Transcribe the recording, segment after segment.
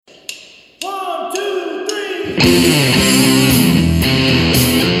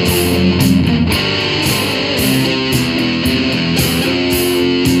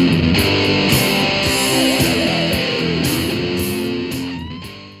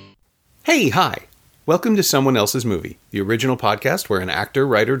Hey, hi! Welcome to Someone Else's Movie, the original podcast where an actor,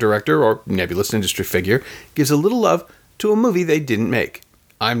 writer, director, or nebulous industry figure gives a little love to a movie they didn't make.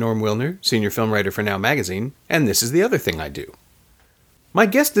 I'm Norm Wilner, senior film writer for Now Magazine, and this is the other thing I do. My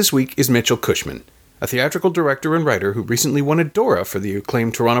guest this week is Mitchell Cushman, a theatrical director and writer who recently won a Dora for the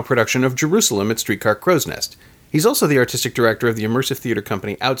acclaimed Toronto production of Jerusalem at Streetcar Crow's Nest. He's also the artistic director of the immersive theater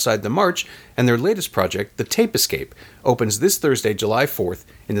company Outside the March, and their latest project, The Tape Escape, opens this Thursday, July 4th,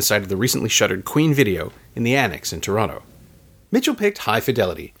 in the site of the recently shuttered Queen Video in the Annex in Toronto. Mitchell picked High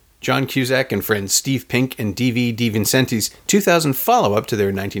Fidelity, John Cusack and friends Steve Pink and D.V. DiVincente's 2000 follow-up to their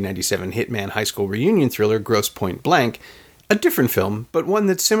 1997 Hitman high school reunion thriller Grosse Pointe Blank, a different film, but one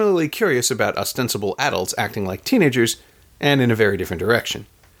that's similarly curious about ostensible adults acting like teenagers, and in a very different direction.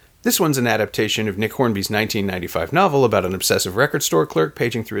 This one's an adaptation of Nick Hornby's 1995 novel about an obsessive record store clerk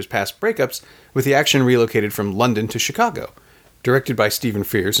paging through his past breakups, with the action relocated from London to Chicago. Directed by Stephen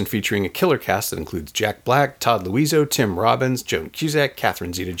Frears and featuring a killer cast that includes Jack Black, Todd Luizzo, Tim Robbins, Joan Cusack,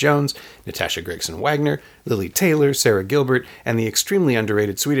 Catherine Zeta-Jones, Natasha Gregson-Wagner, Lily Taylor, Sarah Gilbert, and the extremely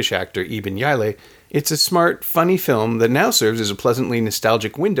underrated Swedish actor Eben Jale, it's a smart, funny film that now serves as a pleasantly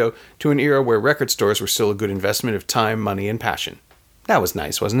nostalgic window to an era where record stores were still a good investment of time, money, and passion. That was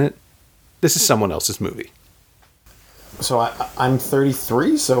nice, wasn't it? This is Someone Else's Movie. So I'm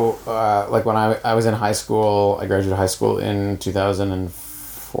 33, so when I was in high school, I graduated high school in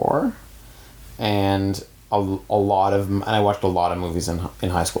 2004, and I watched a lot of movies in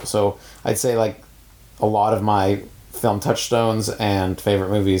high school. So I'd say like a lot of my film touchstones and favorite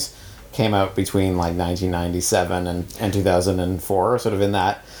movies came out between like 1997 and 2004, sort of in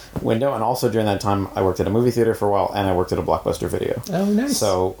that window. And also during that time I worked at a movie theater for a while, and I worked at a Blockbuster Video. Oh, nice.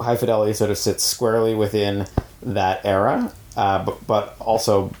 So High Fidelity sort of sits squarely within that era, but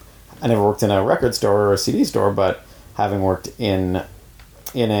also I never worked in a record store or a CD store, but having worked in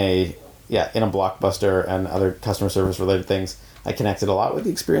a Blockbuster and other customer service related things, I connected a lot with the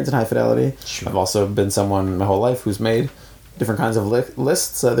experience in High Fidelity. Sure. I've also been someone my whole life who's made different kinds of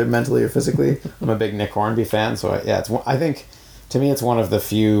lists, either mentally or physically. I'm a big Nick Hornby fan, so I think to me it's one of the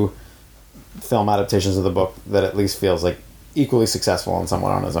few film adaptations of the book that at least feels like equally successful and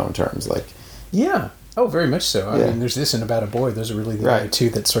somewhat on his own terms. Like, yeah, oh, very much so. I mean, there's this and About a Boy. Those are really the only two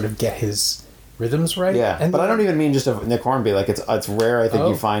that sort of get his rhythms right. Yeah, but I don't even mean just of Nick Hornby. Like, it's rare. I think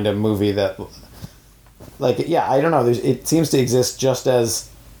you find a movie that, like, I don't know. It seems to exist just as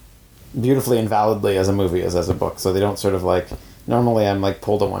beautifully and validly as a movie as a book. So they don't sort of like, normally I'm like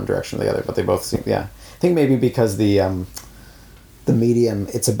pulled in one direction or the other, but they both seem, I think maybe because the medium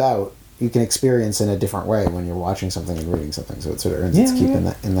it's about, you can experience in a different way when you're watching something and reading something. So it sort of earns its keep in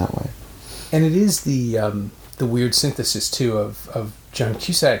that way. And it is the weird synthesis too of John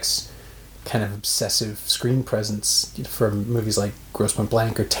Cusack's kind of obsessive screen presence from movies like Grosse Pointe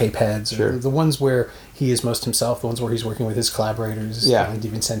Blank or Tapeheads, or the ones where he is most himself, the ones where he's working with his collaborators,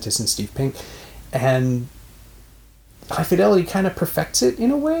 DiVincentis and Steve Pink, and High Fidelity kind of perfects it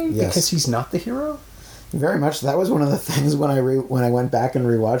in a way because he's not the hero. Very much. That was one of the things when I went back and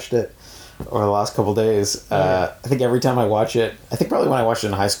rewatched it over the last couple of days. I think every time I watch it, I think probably when I watched it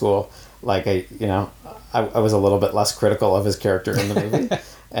in high school, like I was a little bit less critical of his character in the movie.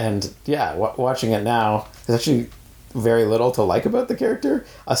 And watching it now, there's actually very little to like about the character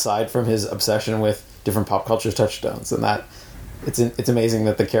aside from his obsession with different pop culture touchstones, and that it's amazing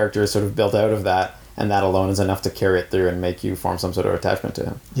that the character is sort of built out of that, and that alone is enough to carry it through and make you form some sort of attachment to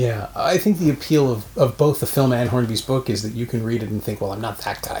him. Yeah, I think the appeal of both the film and Hornby's book is that you can read it and think, well, I'm not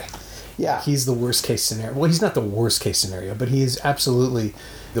that guy. Yeah, he's the worst case scenario. Well, he's not the worst case scenario, but he is absolutely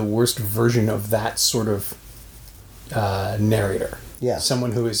the worst version of that sort of narrator. Yeah.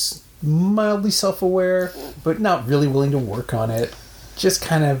 Someone who is mildly self-aware, but not really willing to work on it. Just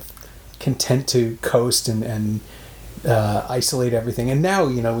kind of content to coast and isolate everything. And now,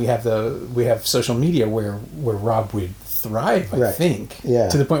 we have social media where Rob would thrive, I think. Yeah.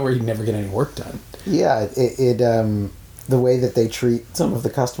 To the point where he'd never get any work done. Yeah, the way that they treat some of the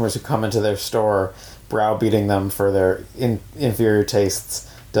customers who come into their store, browbeating them for their inferior tastes,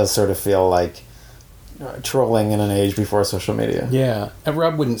 does sort of feel like trolling in an age before social media. Yeah, and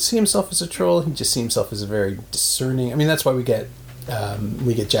Rob wouldn't see himself as a troll. He'd just see himself as a very discerning. I mean, that's why we get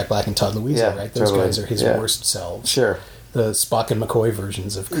Jack Black and Todd Luizzo, right? Those guys are his worst selves. Sure, the Spock and McCoy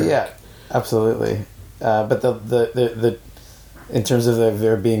versions of Kirk. Yeah, absolutely. But the in terms of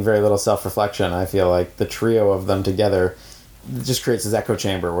there being very little self-reflection, I feel like the trio of them together it just creates this echo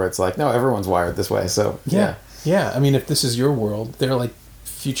chamber where it's like, no, everyone's wired this way. So yeah. I mean, if this is your world, they're like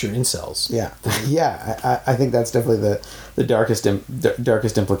future incels. Yeah, yeah. I think that's definitely the darkest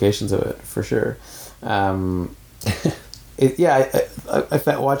implications of it for sure. I found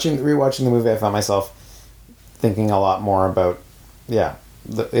rewatching the movie, I found myself thinking a lot more about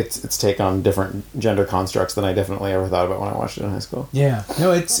its take on different gender constructs than I definitely ever thought about when I watched it in high school. Yeah,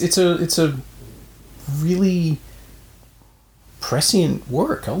 no, it's a really prescient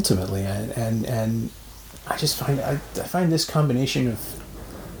work ultimately, and I just find this combination of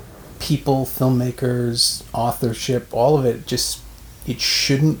people, filmmakers, authorship, all of it, just it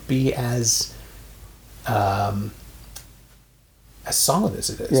shouldn't be as solid as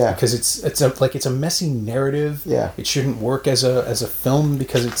it is, because it's a messy narrative. Yeah, it shouldn't work as a film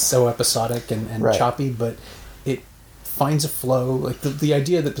because it's so episodic and right. choppy, but it finds a flow. Like the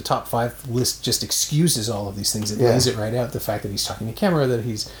idea that the top 5 list just excuses all of these things, it lays it right out. The fact that he's talking to camera, that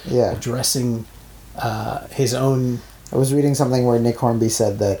he's addressing his own. I was reading something where Nick Hornby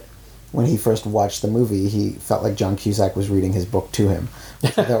said that when he first watched the movie, he felt like John Cusack was reading his book to him.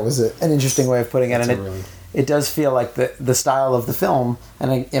 That was an interesting way of putting it. And it does feel like the style of the film,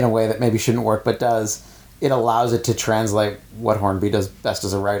 and in a way that maybe shouldn't work, but does, it allows it to translate what Hornby does best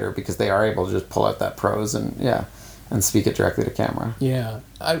as a writer, because they are able to just pull out that prose and speak it directly to camera. Yeah.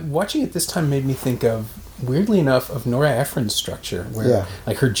 Watching it this time made me think of, weirdly enough, of Nora Ephron's structure, where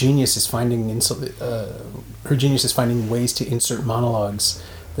like her genius is finding ways to insert monologues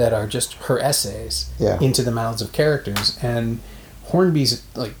that are just her essays into the mouths of characters. And Hornby's,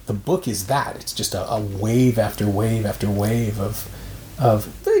 like, the book is that. It's just a wave after wave after wave of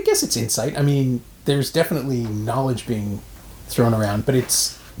I guess it's insight. I mean, there's definitely knowledge being thrown around, but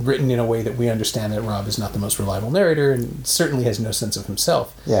it's written in a way that we understand that Rob is not the most reliable narrator and certainly has no sense of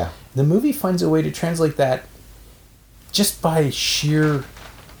himself. Yeah. The movie finds a way to translate that just by sheer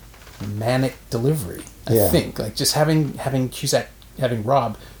manic delivery, I think. Like, just having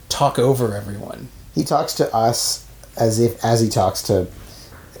Rob talk over everyone. He talks to us as he talks to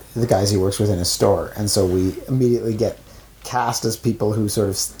the guys he works with in his store, and so we immediately get cast as people who sort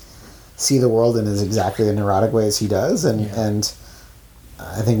of see the world in as exactly a neurotic way as he does, and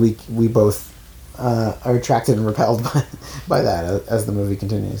I think we both are attracted and repelled by that as the movie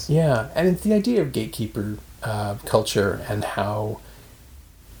continues. Yeah, and it's the idea of gatekeeper culture, and how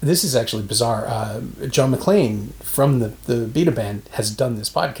this is actually bizarre. John McClane from the Beta Band has done this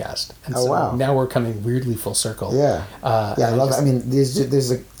podcast, and now we're coming weirdly full circle. Yeah, I love it. I mean, there's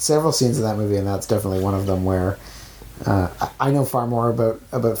several scenes in that movie, and that's definitely one of them where I know far more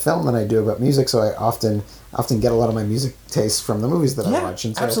about film than I do about music, so I often get a lot of my music tastes from the movies that I watch.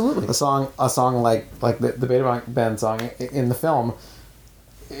 And so absolutely. A song like the Beta Band song in the film,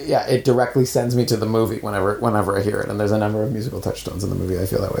 it directly sends me to the movie whenever I hear it. And there's a number of musical touchstones in the movie I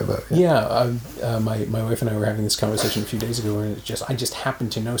feel that way about. My wife and I were having this conversation a few days ago, where I just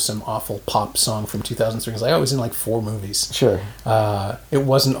happened to know some awful pop song from 2003. I was like, it was in like 4 movies. Sure. It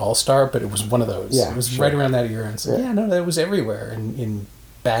wasn't All Star, but it was one of those. Yeah, it was right around that era. And so, that was everywhere in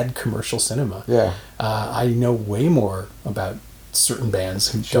bad commercial cinema. Yeah. I know way more about certain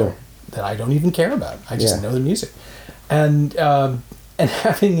bands that I don't even care about. I just know the music. And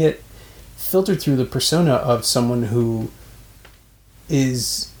having it filtered through the persona of someone who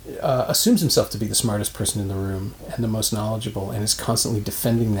is assumes himself to be the smartest person in the room and the most knowledgeable, and is constantly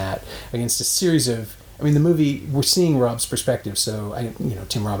defending that against a series of. I mean, the movie, we're seeing Rob's perspective, so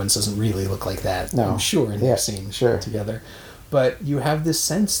Tim Robbins doesn't really look like that. No. I'm sure in their scene together, but you have this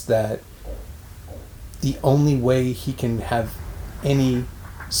sense that the only way he can have any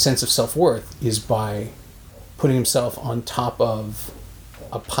sense of self-worth is by putting himself on top of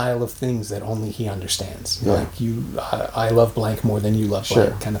a pile of things that only he understands. Yeah. Like I love blank more than you love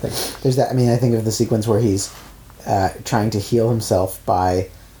blank, kind of thing. There's that. I mean, I think of the sequence where he's trying to heal himself by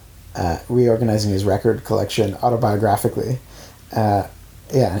reorganizing his record collection autobiographically.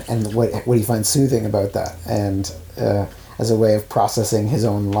 And what he finds soothing about that, and as a way of processing his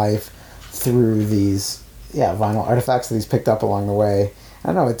own life through these vinyl artifacts that he's picked up along the way. I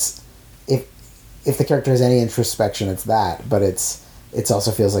don't know. It's if the character has any introspection, it's that, but it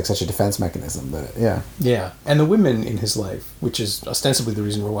also feels like such a defense mechanism. But and the women in his life, which is ostensibly the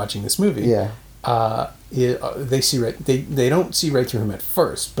reason we're watching this movie. They see right. They don't see right through him at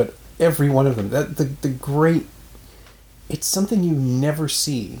first, but every one of them. The great. It's something you never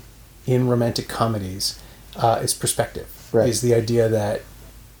see in romantic comedies. Is perspective. Right. Is the idea that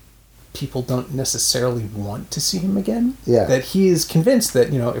people don't necessarily want to see him again. Yeah. That he is convinced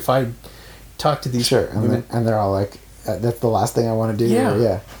that if I talk to these women, and they're all like, that's the last thing I want to do.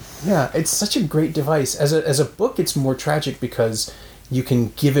 Yeah, it's such a great device. As a book, it's more tragic because you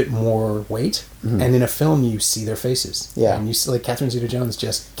can give it more weight, and in a film, you see their faces. Yeah. And you see, like, Catherine Zeta-Jones,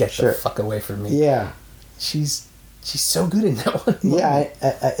 just get the fuck away from me. Yeah. She's so good in that one. Yeah,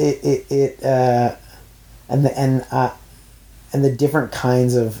 and the different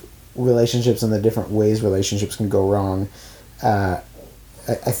kinds of relationships and the different ways relationships can go wrong. I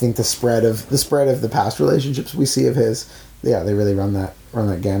think the spread of the past relationships we see of his, they really run that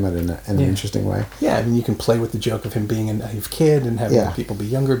gamut in an interesting way. Yeah, I mean, you can play with the joke of him being a naive kid and having people be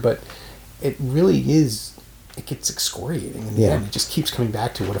younger, but it really is. It gets excoriating in the end. It just keeps coming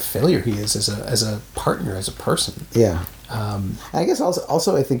back to what a failure he is as a partner, as a person. Yeah. I guess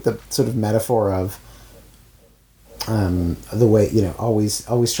also I think the sort of metaphor of the way,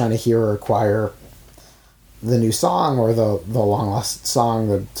 always trying to hear or acquire the new song or the long lost song,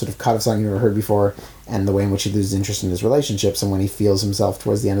 the sort of cut of song you never heard before, and the way in which he loses interest in his relationships, and when he feels himself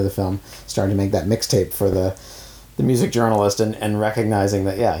towards the end of the film starting to make that mixtape for the music journalist and recognizing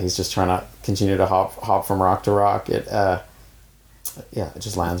that he's just trying to continue to hop from rock to rock. It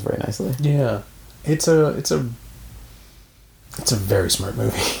just lands very nicely. Yeah, it's a very smart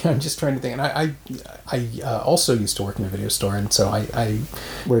movie. I'm just trying to think, and I also used to work in a video store, and so I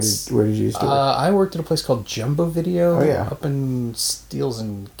where did you used to work? I worked at a place called Jumbo Video. Oh, yeah. Up in Steeles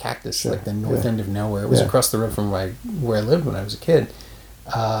and Cactus, Sure. like the north end of nowhere. It was across the road from where I lived when I was a kid,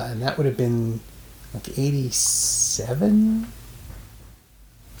 and that would have been like 87,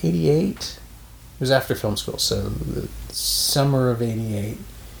 88. It was after film school, so the summer of 88.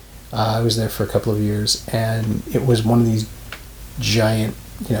 I was there for a couple of years, and it was one of these giant,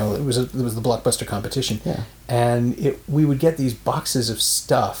 it was the Blockbuster competition, and we would get these boxes of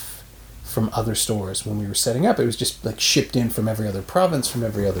stuff from other stores when we were setting up. It was just like shipped in from every other province, from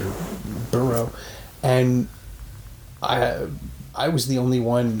every other borough, and I was the only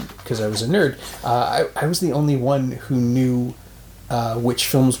one, because I was a nerd, I was the only one who knew which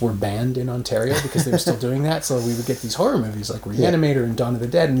films were banned in Ontario, because they were still doing that. So we would get these horror movies like Reanimator and Dawn of the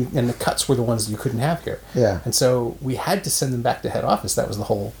Dead, and the cuts were the ones that you couldn't have here. Yeah. And so we had to send them back to head office. That was the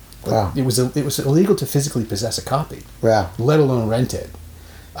whole... Wow. It was illegal to physically possess a copy. Yeah. Let alone rent it.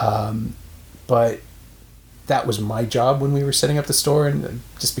 But that was my job when we were setting up the store, and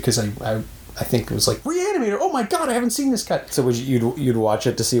just because I think it was like, Reanimator, oh my god, I haven't seen this cut. So you'd watch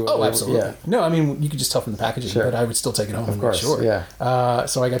it to see what... Oh, absolutely. No, I mean, you could just tell from the packaging, but I would still take it home. Of course, sure. yeah.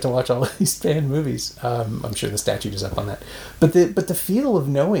 So I got to watch all of these banned movies. I'm sure the statute is up on that. But the feel of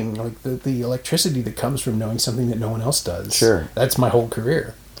knowing, like the electricity that comes from knowing something that no one else does. Sure. That's my whole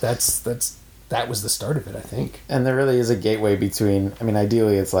career. That was the start of it, I think. And there really is a gateway between... I mean,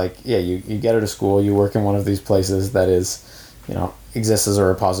 ideally, it's like, you get out of school, you work in one of these places that is, exists as a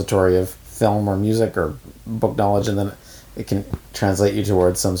repository of film or music or book knowledge, and then it can translate you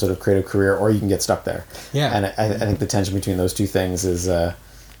towards some sort of creative career, or you can get stuck there. Yeah. And I think the tension between those two things is, I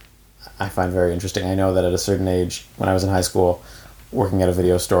find very interesting. I know that at a certain age, when I was in high school, working at a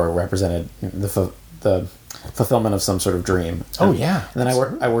video store represented the fulfillment of some sort of dream. Oh, yeah. And then I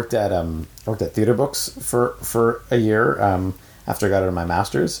worked at Theater Books for a year after I got out of my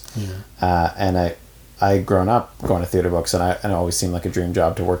master's, and I'd grown up going to Theater Books, and it always seemed like a dream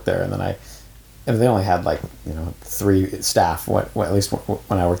job to work there. And then they only had 3 staff, at least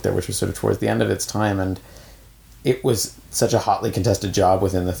when I worked there, which was sort of towards the end of its time, and it was such a hotly contested job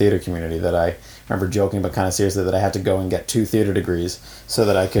within the theater community that I remember joking, but kind of seriously, that I had to go and get 2 theater degrees so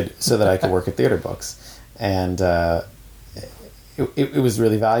that I could work at Theater Books, and it was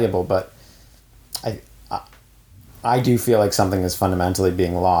really valuable. But I do feel like something is fundamentally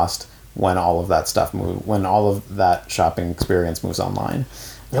being lost when all of that stuff when all of that shopping experience moves online.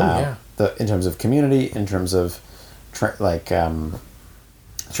 In terms of community, in terms of transfer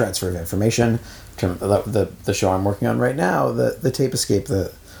of information. The show I'm working on right now, the Tape Escape,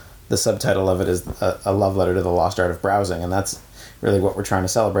 the subtitle of it is a love letter to the lost art of browsing, and that's really what we're trying to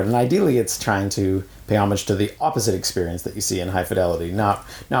celebrate. And ideally, it's trying to pay homage to the opposite experience that you see in High Fidelity, not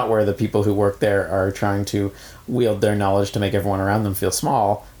where the people who work there are trying to wield their knowledge to make everyone around them feel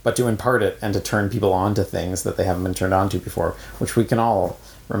small, but to impart it and to turn people on to things that they haven't been turned on to before, which we can all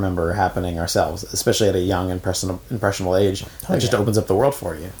remember happening ourselves, especially at a young, impressionable age. That just opens up the world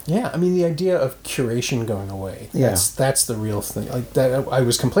for you. Yeah, I mean, the idea of curation going away, Yeah. that's the real thing. Like that, I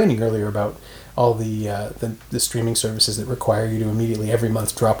was complaining earlier about all the streaming services that require you to immediately every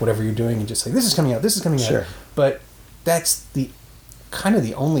month drop whatever you're doing and just say, this is coming out, this is coming Sure. out. But that's the kind of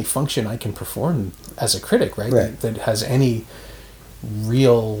the only function I can perform as a critic, right? That has any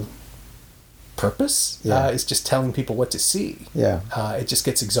real purpose. Is just telling people what to see. Yeah. It just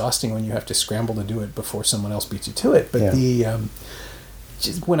gets exhausting when you have to scramble to do it before someone else beats you to it. But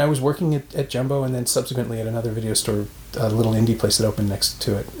just when I was working at Jumbo and then subsequently at another video store, a little indie place that opened next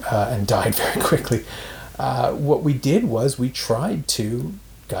to it and died very quickly, what we did was we tried to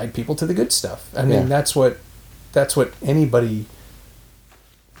guide people to the good stuff. I mean, that's what anybody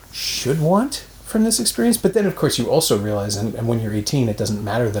should want from this experience. But then, of course, you also realize, and when you're 18, it doesn't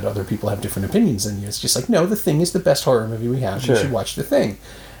matter that other people have different opinions than you. It's just like, no, The Thing is the best horror movie we have. Sure. You should watch The Thing.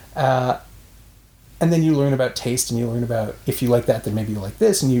 And then you learn about taste, and you learn about, if you like that, then maybe you like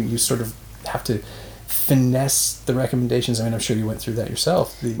this, and you sort of have to finesse the recommendations. I mean, I'm sure you went through that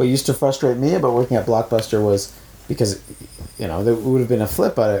yourself. What used to frustrate me about working at Blockbuster was, because, you know, there would have been a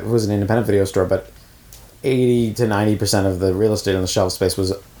flip, but it was an independent video store, but 80 to 90% of the real estate on the shelf space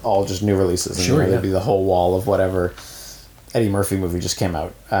was all just new releases. And Sure, there'd be the whole wall of whatever Eddie Murphy movie just came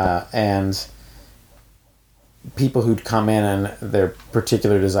out. And people who'd come in and their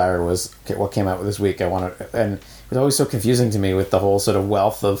particular desire was, okay, what came out this week? I want to, and it was always so confusing to me with the whole sort of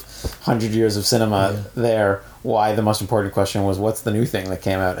wealth of 100 years of cinema there, why the most important question was, what's the new thing that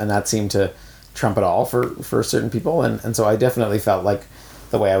came out? And that seemed to trump it all for certain people. And so I definitely felt like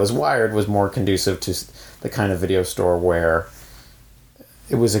the way I was wired was more conducive to the kind of video store where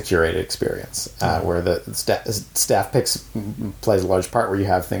it was a curated experience, where the staff picks plays a large part, where you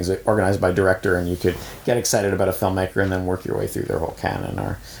have things organized by director, and you could get excited about a filmmaker and then work your way through their whole canon.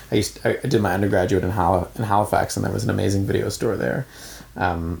 Or I did my undergraduate in Halifax, and there was an amazing video store there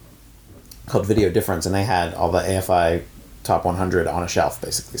called Video Difference, and they had all the AFI top 100 on a shelf,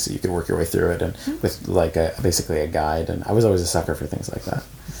 basically, so you could work your way through it, and with like basically a guide. And I was always a sucker for things like that.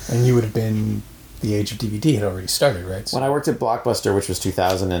 And you would have been, the age of DVD had already started, right? So when I worked at Blockbuster, which was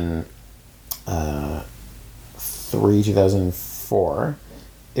 2003, 2004,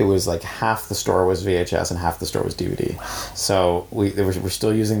 it was like half the store was VHS and half the store was DVD. Wow. So we're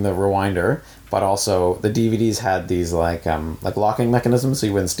still using the rewinder, but also the DVDs had these like locking mechanisms, so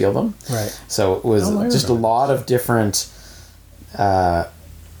you wouldn't steal them. Right. So it was just a lot of different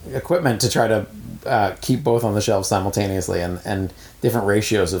equipment to try to keep both on the shelf simultaneously, and different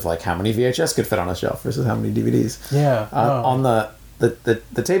ratios of like how many VHS could fit on a shelf versus how many DVDs. Yeah. On the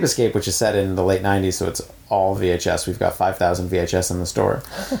Tape Escape, which is set in the late 90s, so it's all VHS. We've got 5,000 VHS in the store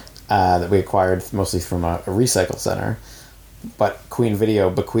that we acquired mostly from a recycle center. But Queen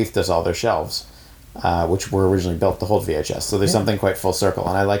Video bequeathed us all their shelves, which were originally built to hold VHS. So there's something quite full circle.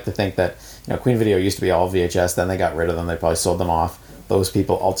 And I like to think that, you know, Queen Video used to be all VHS, then they got rid of them. They probably sold them off. Those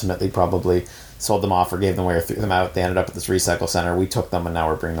people ultimately probably sold them off or gave them away or threw them out. They ended up at this recycle center. We took them, and now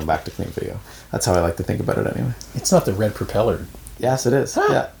we're bringing them back to Queen Video. That's how I like to think about it anyway. It's not the red propeller. Yes, it is.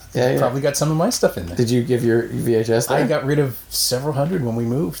 Huh. Yeah. Probably got some of my stuff in there. Did you give your VHS there? I got rid of several hundred when we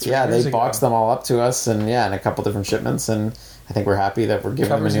moved. Yeah, they boxed them all up to us, and in a couple different shipments, and I think we're happy that we're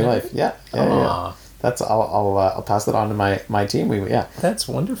giving them a new life. Yeah. That's I'll pass that on to my team. That's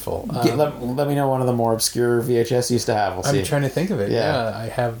wonderful. Let me know one of the more obscure VHS you used to have. We'll see. I'm trying to think of it. Yeah, I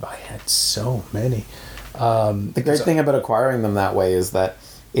had so many. The great thing about acquiring them that way is that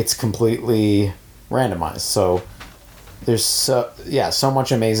it's completely randomized. So there's so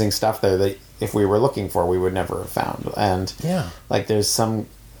much amazing stuff there that if we were looking for, we would never have found. And like there's a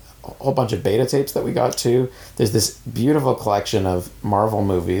whole bunch of beta tapes that we got too. There's this beautiful collection of Marvel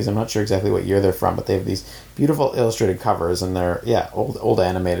movies. I'm not sure exactly what year they're from, but they have these beautiful illustrated covers, and they're old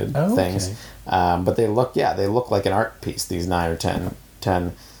animated things. But they look like an art piece. These 9 or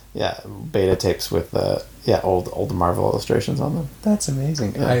 10 beta tapes with old Marvel illustrations on them. That's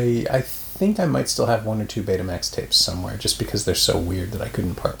amazing. Yeah. I think I might still have 1 or 2 Betamax tapes somewhere, just because they're so weird that I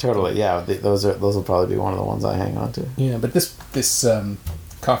couldn't part. Totally, yeah. Those will probably be one of the ones I hang on to. Yeah, but this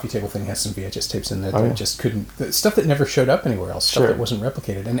coffee table thing has some VHS tapes in there that just couldn't... Stuff that never showed up anywhere else. Stuff that wasn't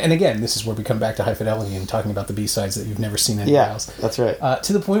replicated. And again, this is where we come back to high fidelity and talking about the B-sides that you've never seen anywhere else. Yeah, that's right.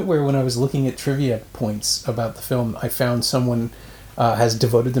 To the point where when I was looking at trivia points about the film, I found someone has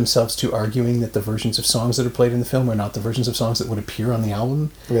devoted themselves to arguing that the versions of songs that are played in the film are not the versions of songs that would appear on the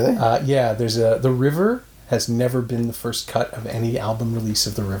album. Really? There's The River has never been the first cut of any album release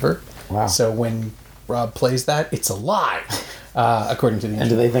of The River. Wow. So when Rob plays that, it's a lie, according to the And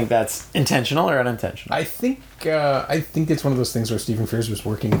do they think that's intentional or unintentional? I think it's one of those things where Stephen Frears was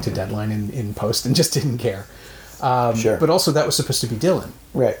working to deadline in post and just didn't care. Sure. But also that was supposed to be Dylan,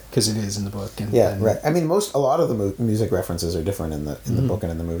 right? Because it is in the book. And right. I mean, a lot of the music references are different in the book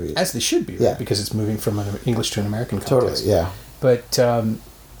and in the movie, as they should be, right? Yeah. Because it's moving from an English to an American context. Totally, yeah. But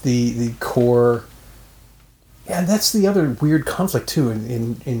the core, and that's the other weird conflict too.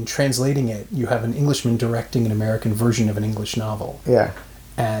 In translating it, you have an Englishman directing an American version of an English novel. Yeah,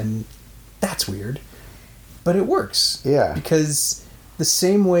 and that's weird, but it works. Yeah, because the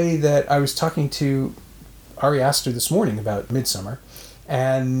same way that I was talking to Ari Aster this morning about Midsommar,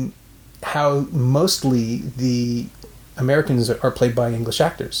 and how mostly the Americans are played by English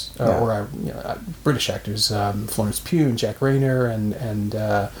actors or British actors, Florence Pugh and Jack Rayner and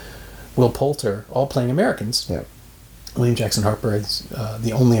Will Poulter, all playing Americans. Yeah. William Jackson Harper is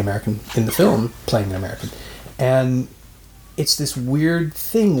the only American in the film playing an American. And it's this weird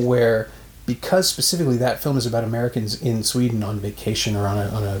thing where, because specifically that film is about Americans in Sweden on vacation or on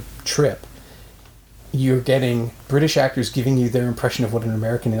a trip, you're getting British actors giving you their impression of what an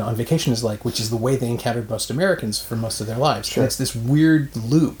American on vacation is like, which is the way they encountered most Americans for most of their lives. Sure. And it's this weird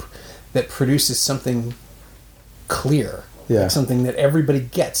loop that produces something clear. Yeah. Like something that everybody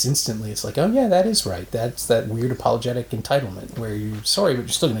gets instantly. It's like, oh yeah, that is right. That's that weird apologetic entitlement where you're sorry, but you're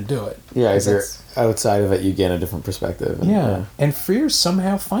still going to do it. Yeah, if you're outside of it, you gain a different perspective. And, and Frears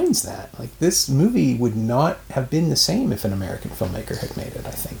somehow finds that. Like, this movie would not have been the same if an American filmmaker had made it,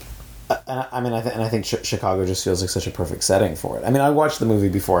 I think. I think Chicago just feels like such a perfect setting for it. I mean, I watched the movie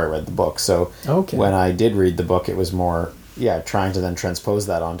before I read the book, so when I did read the book, it was more, trying to then transpose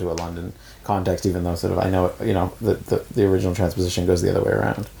that onto a London context, even though sort of I know, the original transposition goes the other way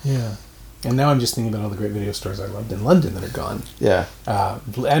around. Yeah. And now I'm just thinking about all the great video stores I loved in London that are gone. Yeah.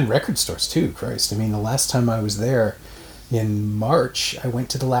 And record stores, too, Christ. I mean, the last time I was there in March, I went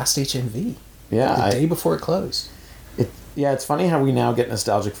to the last HMV. Yeah. The day before it closed. It's funny how we now get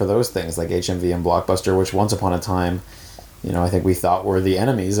nostalgic for those things like HMV and Blockbuster, which once upon a time, I think we thought were the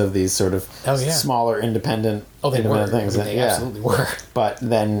enemies of these sort of smaller independent things. They absolutely were. But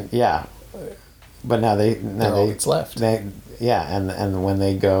then, but now they're all that's left. And when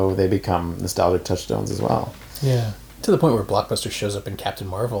they go, they become nostalgic touchstones as well. Yeah. To the point where Blockbuster shows up in Captain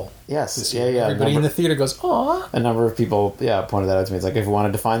Marvel. Yes. Everybody in the theater goes, "Aw." A number of people, pointed that out to me. It's like, if you want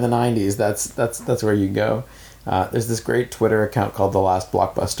to define the 90s, that's where you go. There's this great Twitter account called The Last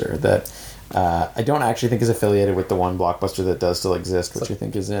Blockbuster that I don't actually think is affiliated with the one Blockbuster that does still exist, which I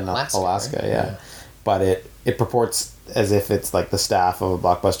think is in Alaska. Right? Yeah. But it purports as if it's like the staff of a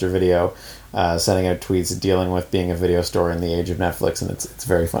Blockbuster Video sending out tweets dealing with being a video store in the age of Netflix, and it's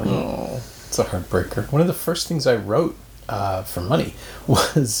very funny. Oh, it's a heartbreaker. One of the first things I wrote for money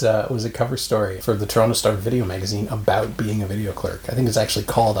was a cover story for the Toronto Star Video magazine about being a video clerk. I think it's actually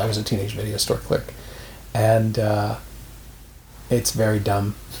called "I Was a Teenage Video Store Clerk." And it's very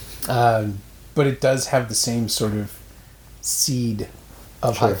dumb. But it does have the same sort of seed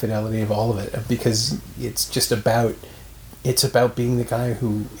of high fidelity of all of it, because it's just about being the guy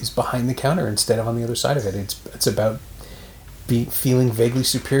who is behind the counter instead of on the other side of it. It's about feeling vaguely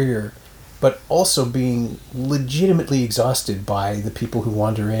superior, but also being legitimately exhausted by the people who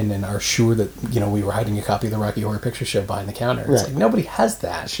wander in and are sure that, we were hiding a copy of the Rocky Horror Picture Show behind the counter. It's like, nobody has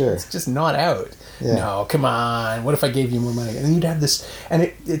that. Sure. It's just not out. Yeah. No, come on. What if I gave you more money? And you'd have this,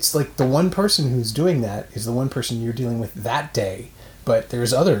 and it's like the one person who's doing that is the one person you're dealing with that day. But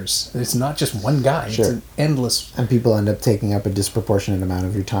there's others. It's not just one guy. Sure. It's an endless... And people end up taking up a disproportionate amount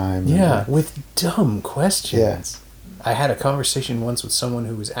of your time. Yeah, with dumb questions. Yeah. I had a conversation once with someone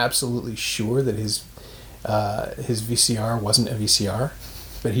who was absolutely sure that his VCR wasn't a VCR,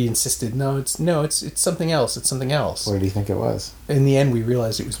 but he insisted, no, it's something else. It's something else. What do you think it was? In the end, we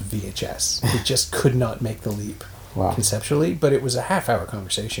realized it was VHS. We just could not make the leap conceptually, but it was a half-hour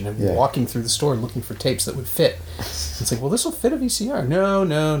conversation of walking through the store and looking for tapes that would fit. It's like, well, this will fit a VCR. No.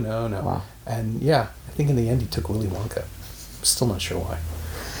 Wow. And I think in the end he took Willy Wonka. Still not sure why.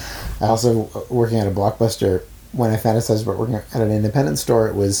 I also, working at a Blockbuster, when I fantasized about working at an independent store,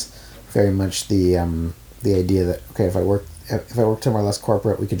 it was very much the idea that, okay, if I worked somewhere less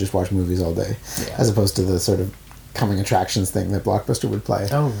corporate, we could just watch movies all day, as opposed to the sort of coming attractions thing that Blockbuster would play.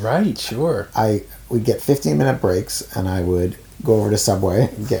 Oh, right, sure. We'd get 15-minute breaks, and I would go over to Subway,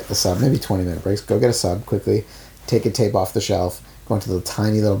 get a sub, maybe 20-minute breaks, go get a sub quickly, take a tape off the shelf, go into the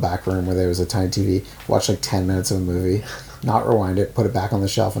tiny little back room where there was a tiny TV, watch like 10 minutes of a movie, not rewind it, put it back on the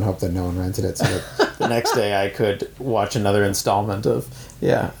shelf, and hope that no one rented it, so that the next day I could watch another installment of...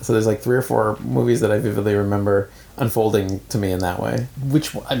 So there's like 3 or 4 movies that I vividly remember unfolding to me in that way.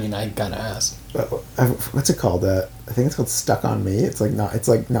 Which one? I mean, I gotta ask. What's it called? I think it's called Stuck on Me. It's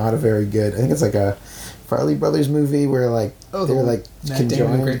not a very good... I think it's like a Farley Brothers movie where they're like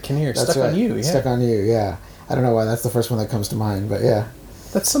conjoined. Great Kinnear. Stuck on You. Yeah. Stuck on You. Yeah. I don't know why that's the first one that comes to mind, but yeah.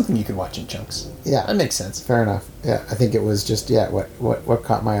 That's something you could watch in chunks. Yeah. That makes sense. Fair enough. Yeah. I think it was just, what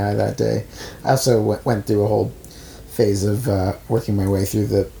caught my eye that day. I also went through a whole phase of working my way through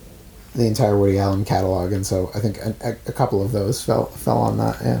the entire Woody Allen catalog, and so I think a couple of those fell on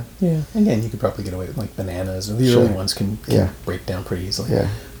that, yeah. Yeah. Again, you could probably get away with like Bananas, or the early ones can break down pretty easily. Yeah.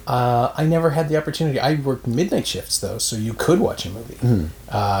 I never had the opportunity. I worked midnight shifts, though, so you could watch a movie.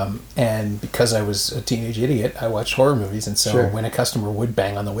 And because I was a teenage idiot, I watched horror movies, and so when a customer would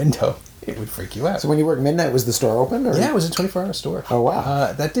bang on the window, it would freak you out. So when you worked midnight, was the store open? Or? Yeah, it was a 24-hour store. Oh,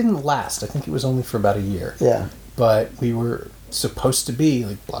 wow. That didn't last. I think it was only for about a year. Yeah. But we were supposed to be,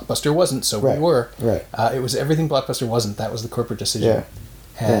 like, Blockbuster wasn't, so we were. Right. It was everything Blockbuster wasn't. That was the corporate decision. Yeah.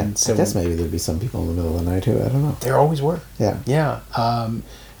 And so I guess maybe there'd be some people in the middle of the night who, I don't know. There always were. Yeah. Yeah.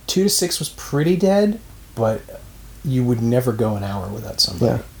 2 to 6 was pretty dead, but you would never go an hour without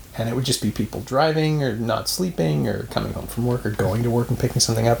somebody. Yeah. And it would just be people driving or not sleeping or coming home from work or going to work and picking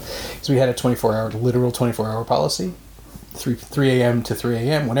something up. So we had a literal 24-hour policy, 3 a.m. to 3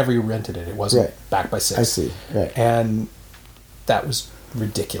 a.m. Whenever you rented it. It wasn't back by 6. I see. Right. And that was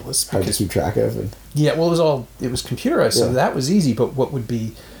ridiculous. Hard to keep track of. And... Yeah, well, it was computerized, so that was easy. But what would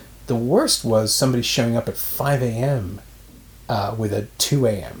be the worst was somebody showing up at 5 a.m. With a 2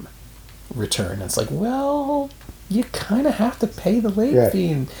 a.m. return. It's like, well, you kind of have to pay the late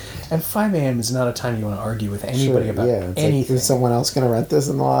fee, and 5 a.m. is not a time you want to argue with anybody about anything. Like, is someone else going to rent this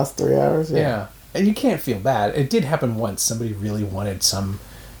in the last 3 hours? Yeah, and you can't feel bad. It did happen once. Somebody really wanted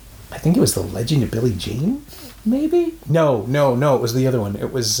I think it was The Legend of Billie Jean, maybe? No, it was the other one.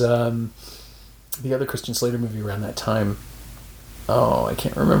 It was the other Christian Slater movie around that time. Oh, I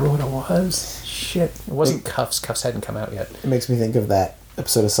can't remember what it was. Shit. It wasn't Cuffs. Cuffs hadn't come out yet. It makes me think of that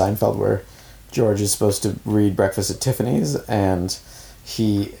episode of Seinfeld where George is supposed to read Breakfast at Tiffany's and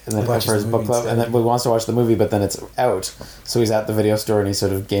then for his book club, and then he wants to watch the movie, but then it's out. So he's at the video store and he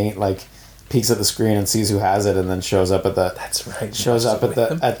sort of peeks at the screen and sees who has it, and then shows up at the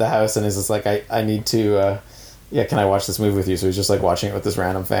at the house and is just like, I need to can I watch this movie with you? So he's just like watching it with this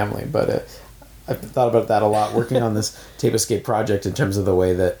random family. But I've thought about that a lot working on this Tape Escape project in terms of the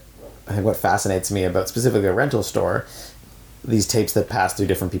way that I think what fascinates me about specifically a rental store, these tapes that pass through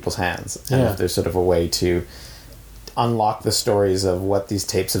different people's hands, and if there's sort of a way to unlock the stories of what these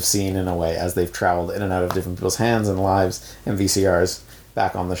tapes have seen in a way as they've traveled in and out of different people's hands and lives and VCRs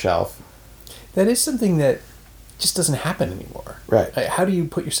back on the shelf. That is something that just doesn't happen anymore. Right. How do you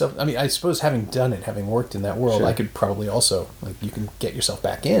put yourself... I mean, I suppose having done it, having worked in that world, I could probably also... Like, you can get yourself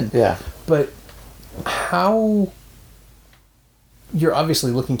back in. Yeah. But how... You're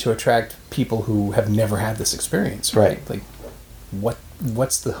obviously looking to attract people who have never had this experience, right? Like,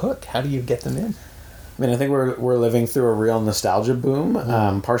 what's the hook? How do you get them in? I mean, I think we're living through a real nostalgia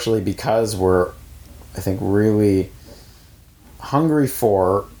boom, partially because we're, I think, really hungry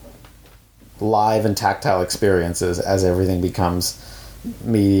for live and tactile experiences as everything becomes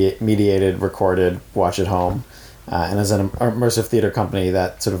mediated, recorded, watch at home. And as an immersive theater company,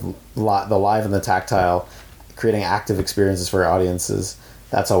 that sort of the live and the tactile, creating active experiences for our audiences,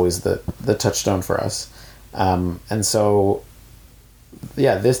 that's always the touchstone for us. And so,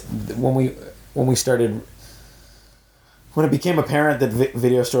 when it became apparent that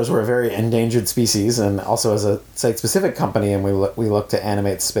video stores were a very endangered species, and also as a site-specific company, and we look to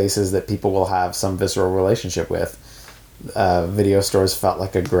animate spaces that people will have some visceral relationship with, video stores felt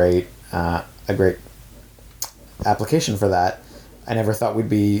like a great application for that. I never thought it would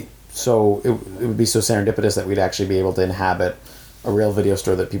be so serendipitous that we'd actually be able to inhabit a real video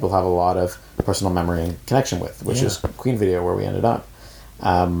store that people have a lot of personal memory and connection with, which is Queen Video, where we ended up.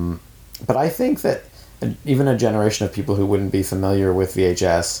 But I think that even a generation of people who wouldn't be familiar with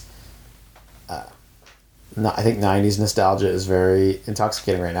VHS, I think 90s nostalgia is very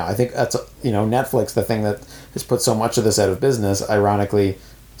intoxicating right now. I think that's, Netflix, the thing that has put so much of this out of business, ironically,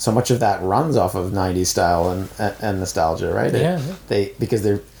 so much of that runs off of 90s style and nostalgia, right? Because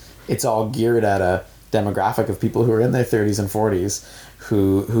it's all geared at a demographic of people who are in their 30s and 40s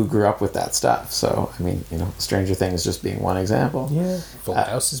who grew up with that stuff. So, I mean, Stranger Things just being one example. Yeah, Full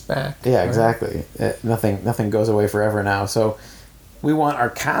House is back. Yeah, right? Exactly. Nothing goes away forever now. So we want our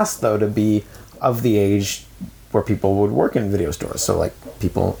cast, though, to be of the age where people would work in video stores. So, like,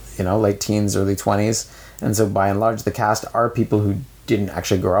 people, late teens, early 20s. And so, by and large, the cast are people who didn't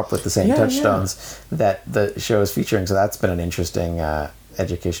actually grow up with the same touchstones that the show is featuring. So that's been an interesting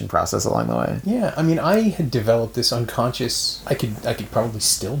education process along the way. Yeah, I mean, I had developed this unconscious. I could probably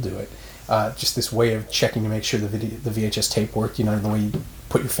still do it. Just this way of checking to make sure the VHS tape worked. The way you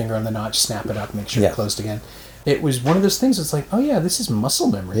put your finger on the notch, snap it up, make sure it closed again. It was one of those things. It's like, oh yeah, this is muscle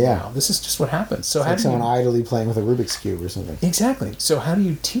memory now. This is just what happens. So it's how like someone idly playing with a Rubik's Cube or something. Exactly. So how do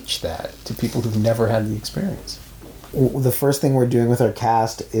you teach that to people who've never had the experience? The first thing we're doing with our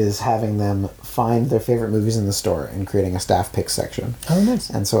cast is having them find their favorite movies in the store and creating a staff pick section. Oh, nice.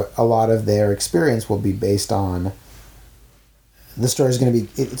 And so a lot of their experience will be based on the store is going to be,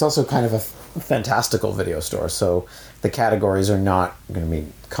 it's also kind of a fantastical video store. So the categories are not going to be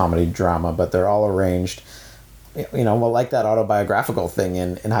comedy, drama, but they're all arranged, well, like that autobiographical thing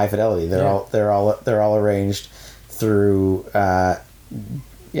in High Fidelity. They're all arranged through,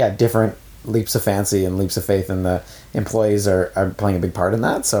 different leaps of fancy and leaps of faith, and the employees are playing a big part in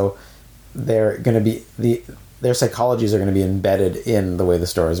that. So they're going to be, their psychologies are going to be embedded in the way the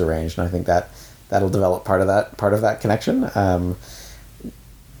store is arranged, and I think that'll develop part of that connection.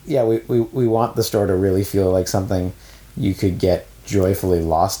 We want the store to really feel like something you could get joyfully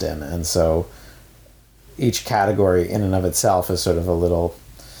lost in, and so each category in and of itself is sort of a little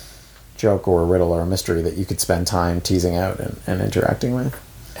joke or a riddle or a mystery that you could spend time teasing out and interacting with.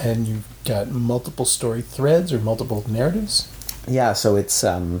 And you've got multiple story threads or multiple narratives? Yeah, so it's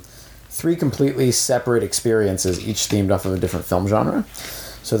 3 completely separate experiences, each themed off of a different film genre.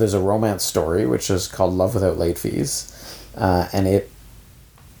 So there's a romance story, which is called Love Without Late Fees, and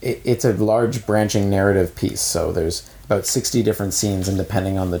it's a large branching narrative piece. So there's about 60 different scenes, and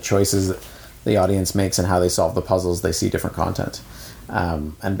depending on the choices that the audience makes and how they solve the puzzles, they see different content.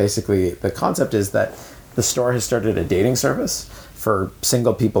 And basically, the concept is that the store has started a dating service for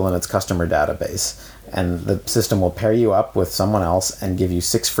single people in its customer database, and the system will pair you up with someone else and give you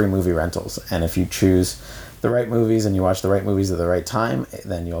 6 free movie rentals. And if you choose the right movies and you watch the right movies at the right time,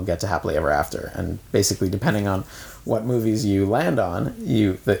 then you'll get to happily ever after. And basically, depending on what movies you land on,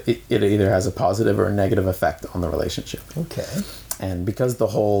 it either has a positive or a negative effect on the relationship. Okay. And because the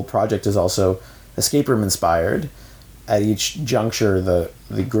whole project is also escape room inspired, at each juncture,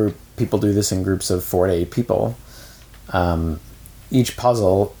 the group, people do this in groups of 4 to 8 people. Each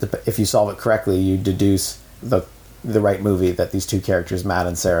puzzle, if you solve it correctly, you deduce the right movie that these 2 characters, Matt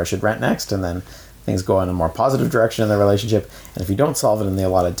and Sarah, should rent next, and then things go in a more positive direction in their relationship. And if you don't solve it in the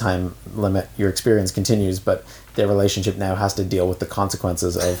allotted time limit, your experience continues, but their relationship now has to deal with the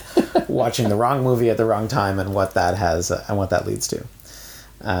consequences of watching the wrong movie at the wrong time and what that has and what that leads to.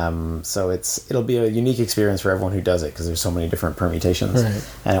 So it'll be a unique experience for everyone who does it, because there's so many different permutations. Right.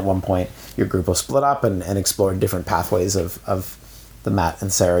 And at one point, your group will split up and explore different pathways of the Matt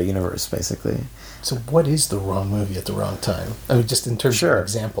and Sarah universe, basically. So what is the wrong movie at the wrong time? I mean, just in terms of an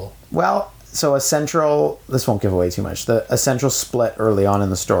example. Well, so this won't give away too much. A central split early on in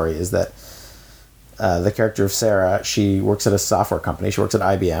the story is that the character of Sarah, she works at a software company. She works at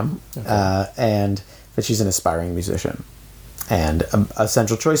IBM, okay. But she's an aspiring musician. And a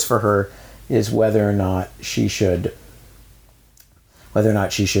central choice for her is whether or not she should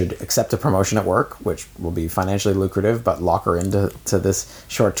accept a promotion at work, which will be financially lucrative but lock her into this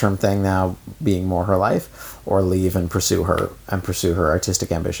short-term thing now being more her life, or leave and pursue her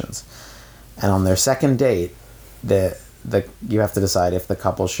artistic ambitions. And on their second date, you have to decide if the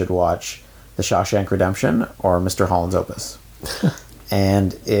couple should watch The Shawshank Redemption or Mr. Holland's Opus.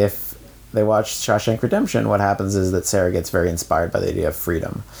 And if they watch Shawshank Redemption, what happens is that Sarah gets very inspired by the idea of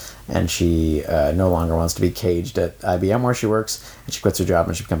freedom, and she no longer wants to be caged at IBM where she works, and she quits her job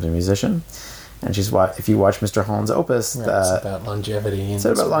and she becomes a musician. And if you watch Mr. Holland's Opus, it's about longevity. It's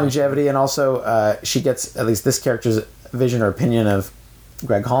about longevity, and also she gets, at least this character's vision or opinion of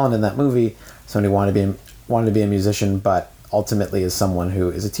Greg Holland in that movie, somebody wanted to be a musician, but ultimately is someone who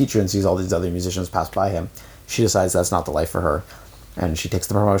is a teacher and sees all these other musicians pass by him. She decides that's not the life for her, and she takes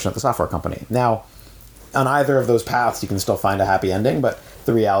the promotion at the software company. Now, on either of those paths, you can still find a happy ending, but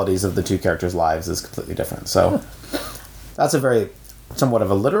the realities of the 2 characters' lives is completely different. So that's a very somewhat of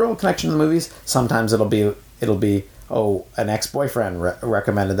a literal connection to the movies. Sometimes it'll be an ex-boyfriend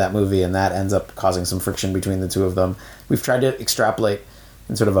recommended that movie, and that ends up causing some friction between the 2 of them. We've tried to extrapolate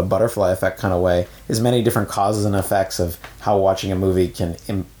in sort of a butterfly effect kind of way as many different causes and effects of how watching a movie can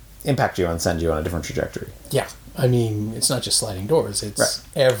impact you and send you on a different trajectory. Yeah. I mean, it's not just sliding doors. It's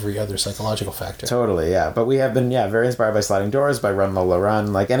every other psychological factor. Totally, yeah. But we have been, very inspired by Sliding Doors, by Run Lola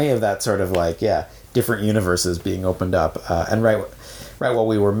Run, like any of that sort of different universes being opened up. And right while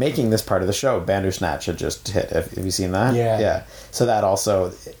we were making this part of the show, Bandersnatch had just hit. Have you seen that? Yeah. So that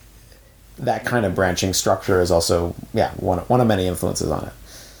also, that kind of branching structure is also, one of many influences on it.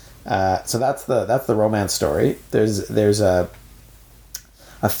 So that's the romance story. There's a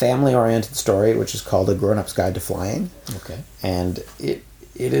family-oriented story, which is called A Grown-Up's Guide to Flying. Okay. And it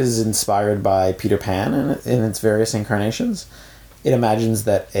is inspired by Peter Pan in its various incarnations. It imagines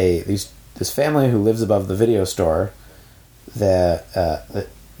that this family who lives above the video store, there's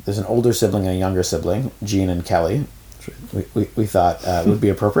an older sibling and a younger sibling, Jean and Kelly, which we thought would be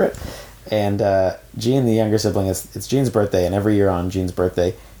appropriate. And Jean, the younger sibling, it's Jean's birthday, and every year on Jean's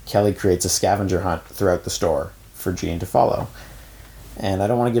birthday, Kelly creates a scavenger hunt throughout the store for Jean to follow. And I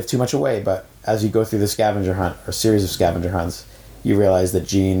don't want to give too much away, but as you go through the scavenger hunt, or series of scavenger hunts, you realize that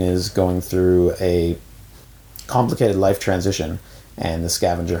Jean is going through a complicated life transition, and the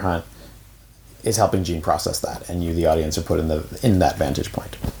scavenger hunt is helping Jean process that, and you, the audience, are put in that vantage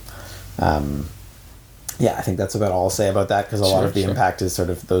point. Yeah, I think that's about all I'll say about that, because a lot of the impact is sort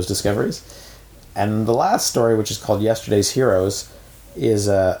of those discoveries. And the last story, which is called Yesterday's Heroes, is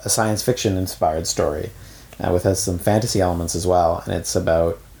a science fiction inspired story, with has some fantasy elements as well, and it's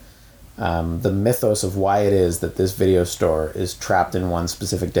about the mythos of why it is that this video store is trapped in one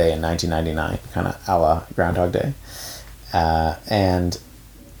specific day in 1999, kind of a la Groundhog Day. And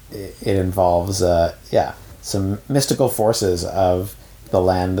it involves, some mystical forces of the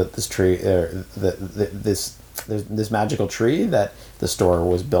land that this tree, this magical tree that the store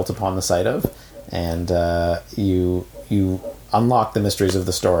was built upon the site of, and you unlock the mysteries of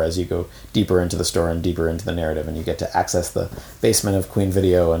the store as you go deeper into the store and deeper into the narrative, and you get to access the basement of Queen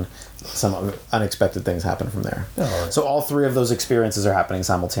Video, and some unexpected things happen from there. Oh. So all three of those experiences are happening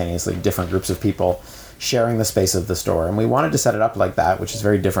simultaneously, different groups of people sharing the space of the store. And we wanted to set it up like that, which is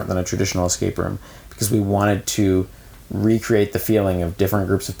very different than a traditional escape room, because we wanted to recreate the feeling of different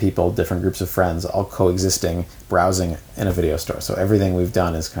groups of people, different groups of friends, all coexisting, browsing in a video store. So everything we've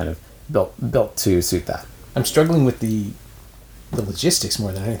done is kind of built to suit that. I'm struggling with the logistics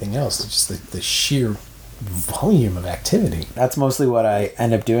more than anything else. It's just the sheer volume of activity. That's mostly what I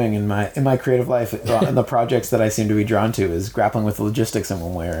end up doing in my creative life, and the projects that I seem to be drawn to, is grappling with the logistics in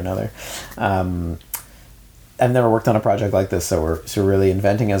one way or another. I've never worked on a project like this, so we're really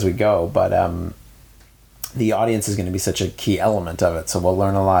inventing as we go, but the audience is going to be such a key element of it, so we'll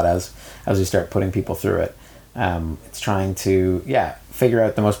learn a lot as we start putting people through it. It's trying to figure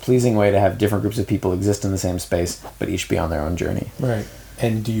out the most pleasing way to have different groups of people exist in the same space, but each be on their own journey. Right.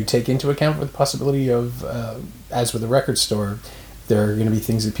 And do you take into account the possibility of, as with a record store, there are going to be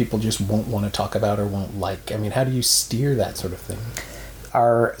things that people just won't want to talk about or won't like? I mean, how do you steer that sort of thing?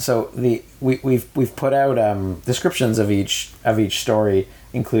 We've put out descriptions of each story,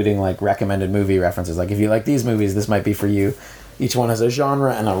 including like recommended movie references. Like, if you like these movies, this might be for you. Each one has a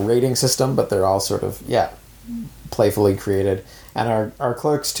genre and a rating system, but they're all sort of playfully created. And our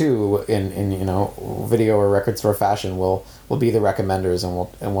clerks too, in video or record store fashion, will be the recommenders, and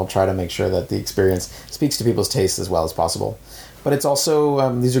we'll try to make sure that the experience speaks to people's tastes as well as possible. But it's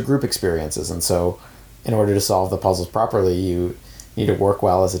also these are group experiences, and so in order to solve the puzzles properly, you need to work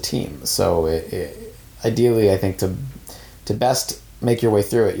well as a team. So ideally, I think to best make your way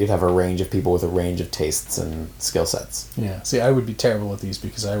through it, you'd have a range of people with a range of tastes and skill sets. Yeah. See, I would be terrible at these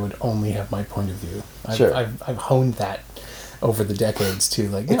because I would only have my point of view. I've honed that over the decades too.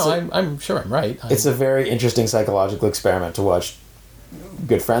 Like, I'm sure I'm right. It's a very interesting psychological experiment to watch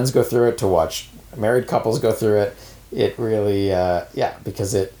good friends go through it, to watch married couples go through it. It really,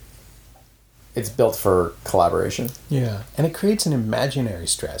 because it's built for collaboration. Yeah. And it creates an imaginary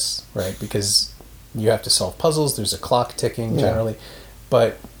stress, right? Because you have to solve puzzles. There's a clock ticking generally.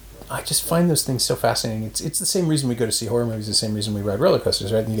 But I just find those things so fascinating. It's the same reason we go to see horror movies, the same reason we ride roller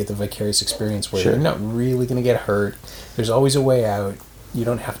coasters, right? And you get the vicarious experience where you're not really going to get hurt. There's always a way out. You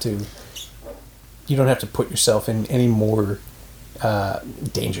don't have to put yourself in any more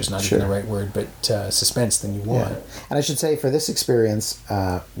danger's not even the right word, but suspense than you want. And I should say, for this experience,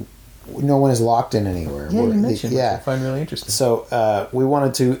 no one is locked in anywhere. Yeah, you mentioned, which I find really interesting. So we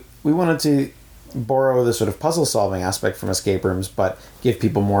wanted to borrow the sort of puzzle solving aspect from escape rooms, but give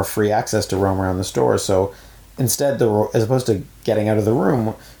people more free access to roam around the store. So instead, as opposed to getting out of the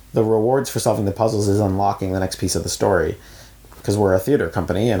room, the rewards for solving the puzzles is unlocking the next piece of the story. Because we're a theater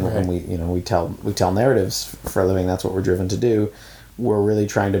company, and when we tell narratives for a living, that's what we're driven to do. We're really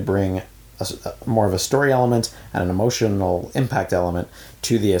trying to bring more of a story element and an emotional impact element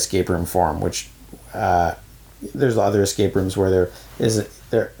to the escape room form, which there's other escape rooms where there is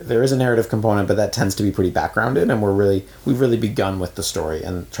a narrative component, but that tends to be pretty backgrounded, and we've really begun with the story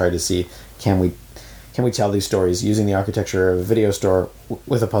and try to see can we tell these stories using the architecture of a video store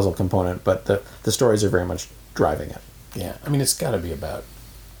with a puzzle component, but the stories are very much driving it. Yeah, I mean, it's got to be about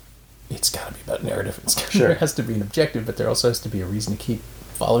narrative. There has to be an objective, but there also has to be a reason to keep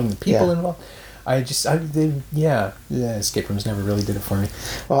following the people involved. Escape rooms never really did it for me.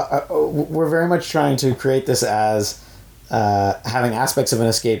 Well, we're very much trying to create this as having aspects of an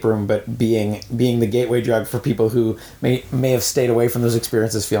escape room, but being the gateway drug for people who may have stayed away from those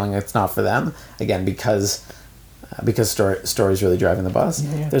experiences, feeling it's not for them. Again, because story is really driving the bus.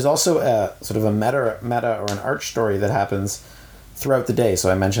 Yeah. There's also a sort of a meta or an arch story that happens throughout the day. So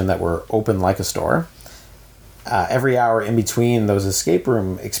I mentioned that we're open like a store. Every hour in between those escape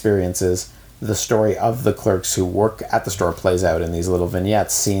room experiences, the story of the clerks who work at the store plays out in these little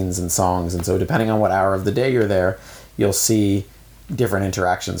vignettes, scenes, and songs. And so depending on what hour of the day you're there, you'll see different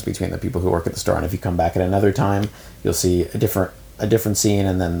interactions between the people who work at the store. And if you come back at another time, you'll see a different scene,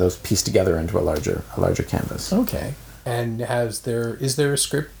 and then those piece together into a larger canvas. Okay. And is there a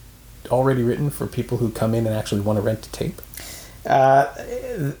script already written for people who come in and actually want to rent a tape?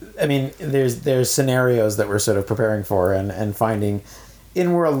 I mean, there's scenarios that we're sort of preparing for and finding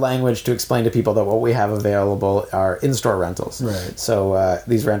in-world language to explain to people that what we have available are in-store rentals. Right. So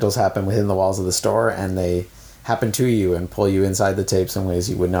these rentals happen within the walls of the store, and they happen to you and pull you inside the tapes in ways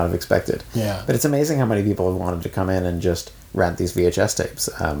you would not have expected. Yeah. But it's amazing how many people have wanted to come in and just rent these VHS tapes.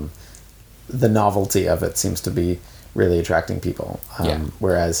 The novelty of it seems to be really attracting people.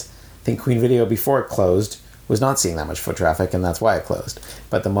 Whereas I think Queen Video, before it closed, was not seeing that much foot traffic, and that's why it closed.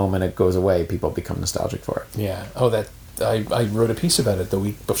 But the moment it goes away, people become nostalgic for it. Yeah. Oh, I wrote a piece about it the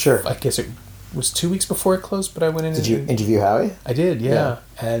week before. Sure. I guess it was 2 weeks before it closed, but I went in. Did you interview Howie? I did, yeah.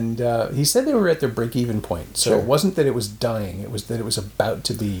 And he said they were at their break-even point. So It wasn't that it was dying; it was that it was about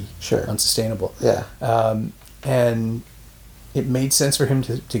to be unsustainable. Yeah. And it made sense for him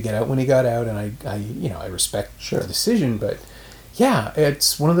to get out when he got out, and I respect the decision. But yeah,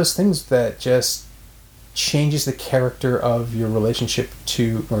 it's one of those things that just changes the character of your relationship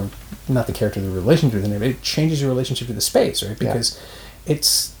to, or not the character of the relationship to the name, it changes your relationship to the space, right? Because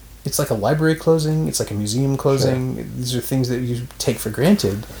it's like a library closing, it's like a museum closing. Sure. These are things that you take for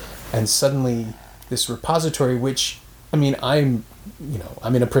granted, and suddenly this repository, which, I mean, I'm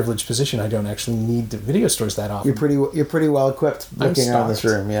in a privileged position. I don't actually need the video stores that often. You're pretty well equipped looking around this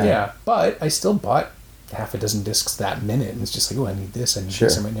room. Yeah, but I still bought half a dozen discs that minute, and it's just like, oh, I need this, I need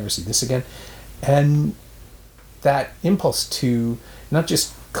this, I might never see this again. And that impulse to not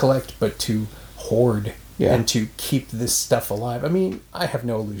just collect, but to hoard and to keep this stuff alive. I mean, I have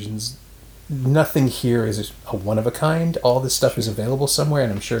no illusions. Nothing here is a one-of-a-kind. All this stuff is available somewhere,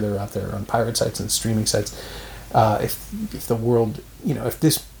 and I'm sure they're out there on pirate sites and streaming sites. If the world, if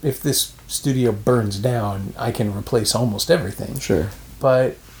this studio burns down, I can replace almost everything. Sure.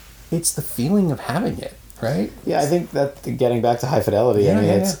 But it's the feeling of having it, right? Yeah, I think that getting back to high fidelity,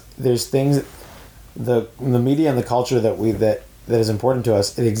 there's things, the media and the culture that is important to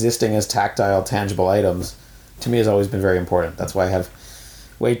us, it existing as tactile, tangible items, to me has always been very important. That's why I have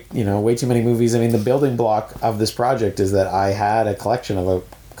way too many movies. I mean, the building block of this project is that I had a collection of a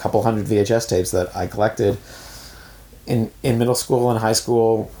couple hundred VHS tapes that I collected in middle school and high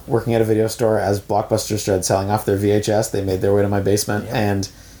school, working at a video store. As Blockbuster started selling off their VHS, they made their way to my basement. Yep. And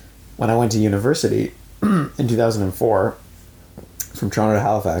when I went to university in 2004, from Toronto to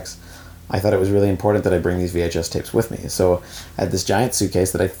Halifax, I thought it was really important that I bring these VHS tapes with me. So I had this giant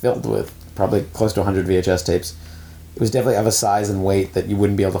suitcase that I filled with probably close to 100 VHS tapes. It was definitely of a size and weight that you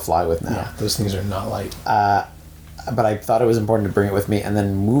wouldn't be able to fly with now. Yeah, those things are not light. But I thought it was important to bring it with me, and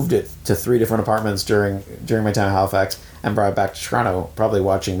then moved it to 3 different apartments during my time in Halifax, and brought it back to Toronto, probably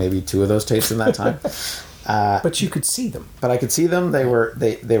watching maybe 2 of those tapes in that time. But you could see them. But I could see them. They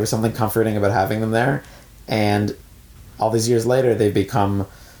were something comforting about having them there, and all these years later, they've become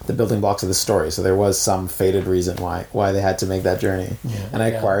the building blocks of the story. So there was some fated reason why they had to make that journey. Yeah, and I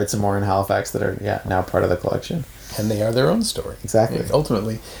acquired some more in Halifax that are now part of the collection. And they are their own story. Exactly.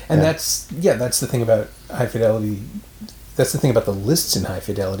 Ultimately. And that's the thing about high fidelity. That's the thing about the lists in high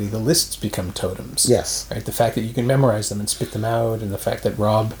fidelity. The lists become totems. Yes. Right? The fact that you can memorize them and spit them out, and the fact that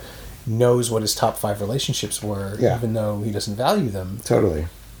Rob knows what his top 5 relationships were, even though he doesn't value them. Totally.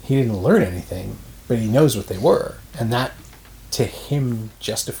 He didn't learn anything, but he knows what they were. And that, to him,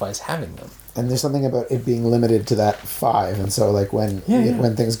 justifies having them. And there's something about it being limited to that 5. And so, like, when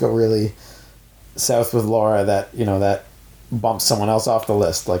things go really south with Laura, that bumps someone else off the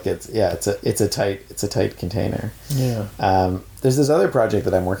list. Like, it's a tight container. Yeah. There's this other project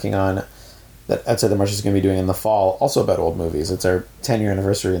that I'm working on that Outside the Marshes is going to be doing in the fall, also about old movies. It's our 10-year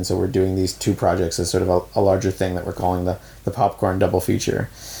anniversary, and so we're doing these 2 projects as sort of a larger thing that we're calling the Popcorn Double Feature.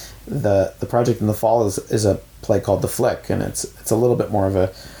 The project in the fall is a play called The Flick, and it's a little bit more of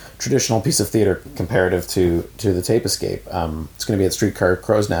a traditional piece of theater comparative to the Tape Escape. It's going to be at Streetcar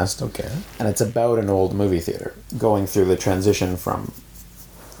Crow's Nest. Okay. And it's about an old movie theater going through the transition from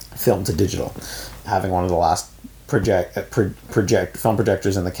film to digital, having one of the last film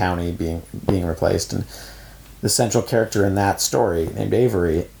projectors in the county being replaced. And the central character in that story, named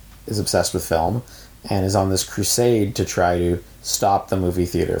Avery, is obsessed with film and is on this crusade to try to stop the movie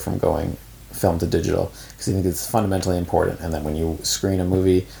theater from going film to digital, because I think it's fundamentally important, and that when you screen a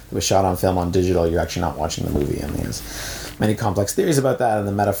movie that was shot on film on digital, you're actually not watching the movie. And there's many complex theories about that, and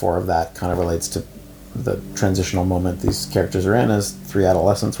the metaphor of that kind of relates to the transitional moment these characters are in as 3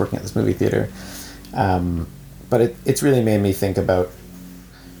 adolescents working at this movie theater. But it's really made me think about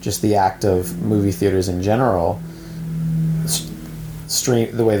just the act of movie theaters in general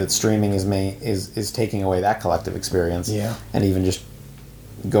the way that streaming is taking away that collective experience. Yeah. And even just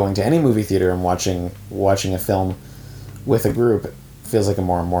going to any movie theater and watching a film with a group feels like a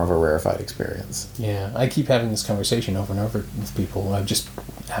more and more of a rarefied experience. Yeah, I keep having this conversation over and over with people. I'm just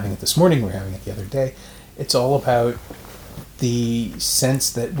having it this morning. We were having it the other day. It's all about the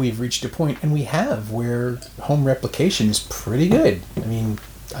sense that we've reached a point, and we have, where home replication is pretty good. I mean,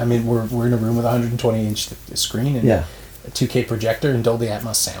 we're in a room with a 120-inch screen and a 2K projector and Dolby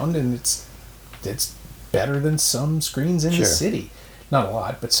Atmos sound, and it's better than some screens in the city. Not a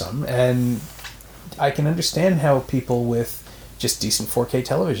lot, but some. And I can understand how people with just decent 4K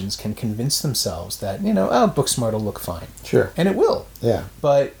televisions can convince themselves that, Booksmart will look fine. Sure. And it will. Yeah.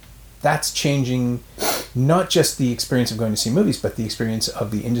 But that's changing not just the experience of going to see movies, but the experience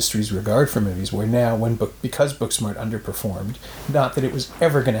of the industry's regard for movies, where now, because Booksmart underperformed, not that it was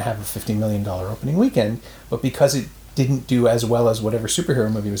ever going to have a $50 million opening weekend, but because it didn't do as well as whatever superhero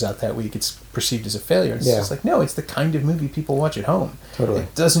movie was out that week, it's perceived as a failure. It's just like, no, it's the kind of movie people watch at home. Totally.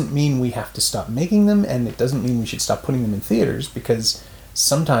 It doesn't mean we have to stop making them, and it doesn't mean we should stop putting them in theaters, because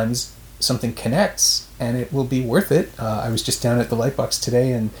sometimes something connects and it will be worth it. I was just down at the Lightbox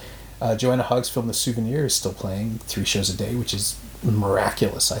today, and Joanna Hogg's film The Souvenir is still playing 3 shows a day, which is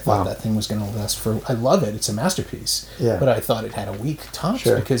miraculous. I thought that thing was going to last I love it. It's a masterpiece. Yeah. But I thought it had a week tops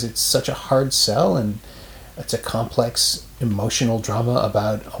because it's such a hard sell, and it's a complex emotional drama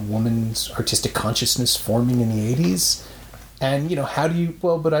about a woman's artistic consciousness forming in the 80s. And, how do you...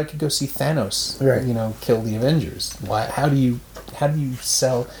 Well, but I could go see Thanos, kill the Avengers. How do you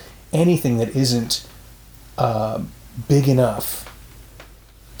sell anything that isn't big enough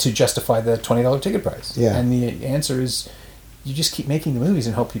to justify the $20 ticket price? Yeah. And the answer is you just keep making the movies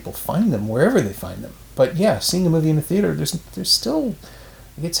and help people find them wherever they find them. But, seeing a movie in the theater, there's still...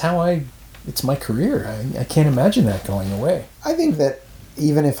 It's my career. I can't imagine that going away. I think that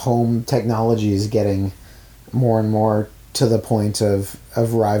even if home technology is getting more and more to the point of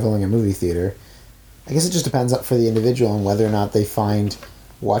rivaling a movie theater, I guess it just depends for the individual on whether or not they find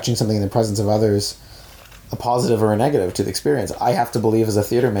watching something in the presence of others a positive or a negative to the experience. I have to believe, as a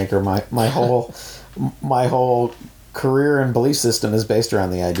theater maker, my whole career and belief system is based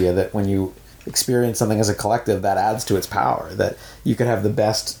around the idea that when you experience something as a collective, that adds to its power. That you could have the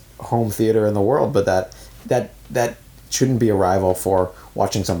best home theater in the world, but that shouldn't be a rival for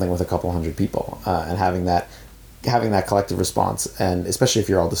watching something with a couple hundred people and having that collective response, and especially if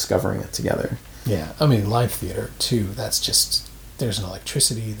you're all discovering it together. Yeah, I mean, live theater too. That's just, there's an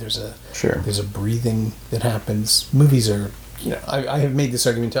electricity. There's a breathing that happens. Movies are, I have made this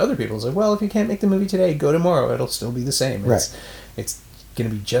argument to other people. It's like, well, if you can't make the movie today, go tomorrow. It'll still be the same. It's going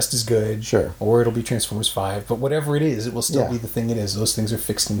to be just as good. Sure. Or it'll be Transformers 5. But whatever it is, it will still be the thing it is. Those things are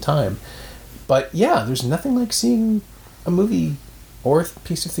fixed in time. But there's nothing like seeing a movie or a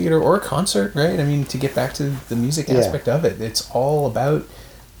piece of theater or a concert, right? I mean, to get back to the music aspect of it, it's all about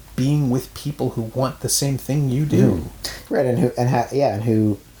being with people who want the same thing you do. Right, and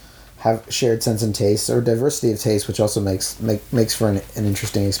who have shared sense and taste, or diversity of taste, which also makes for an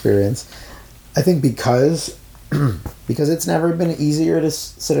interesting experience. I think because it's never been easier to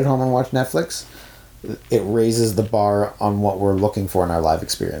sit at home and watch Netflix, it raises the bar on what we're looking for in our live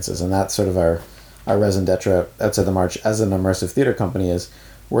experiences, and that's sort of our raison d'etre outside the March as an immersive theater company. Is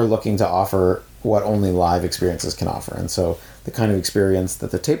we're looking to offer what only live experiences can offer. And so the kind of experience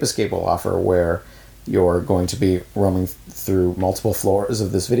that the Tape Escape will offer, where you're going to be roaming through multiple floors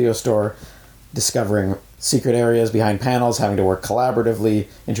of this video store, discovering secret areas behind panels, having to work collaboratively,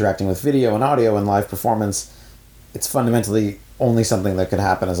 interacting with video and audio and live performance. It's fundamentally only something that could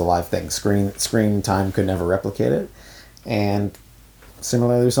happen as a live thing. Screen time could never replicate it. And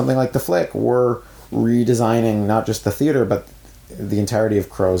similarly, something like The Flick, we're redesigning not just the theater, but the entirety of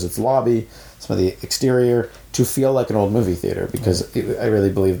Crow's, its lobby, some of the exterior, to feel like an old movie theater, because I really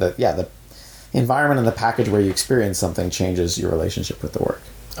believe that, the environment and the package where you experience something changes your relationship with the work.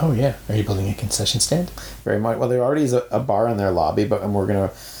 Oh, yeah. Are you building a concession stand? Very much. Well, there already is a bar in their lobby, and we're going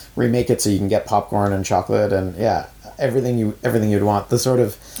to remake it so you can get popcorn and chocolate and, everything you'd want.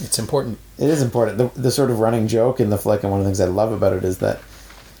 It's important. It is important. The sort of running joke in The Flick, and one of the things I love about it is that,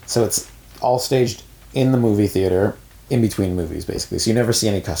 so it's all staged in the movie theater, in between movies, basically. So you never see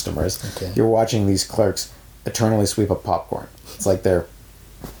any customers. Okay. You're watching these clerks eternally sweep up popcorn. It's like they're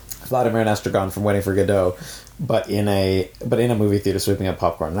Vladimir and Estragon from Waiting for Godot, but in a movie theater sweeping up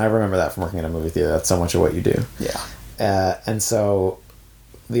popcorn. And I remember that from working in a movie theater. That's so much of what you do. Yeah. And so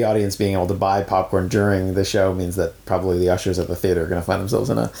the audience being able to buy popcorn during the show means that probably the ushers at the theater are going to find themselves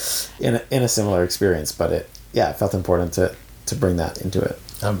in a similar experience. But it felt important to bring that into it.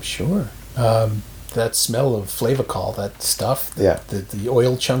 I'm sure. that smell of Flavacol, that stuff, Yeah. the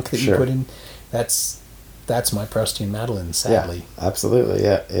oil chunk that you Sure. put in, that's my Proust and Madeleine, sadly. Yeah, absolutely.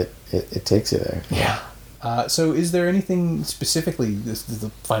 Yeah, it takes you there. Yeah. So is there anything specifically, this is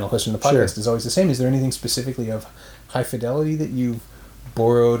the final question of the Sure. podcast is always the same, is there anything specifically of High Fidelity that you've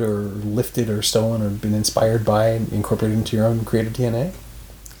borrowed or lifted or stolen or been inspired by and incorporated into your own creative DNA?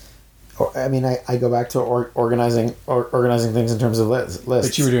 Or, I mean, I go back to organizing things in terms of lists.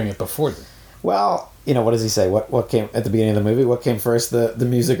 But you were doing it before then. Well, what does he say? What came at the beginning of the movie? What came first, the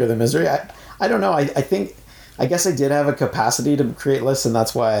music or the misery? I don't know. I guess I did have a capacity to create lists, and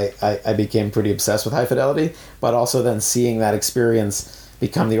that's why I became pretty obsessed with High Fidelity. But also then seeing that experience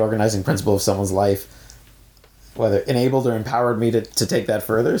become the organizing principle of someone's life, whether enabled or empowered me to take that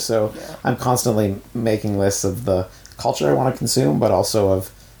further. So I'm constantly making lists of the culture I want to consume, but also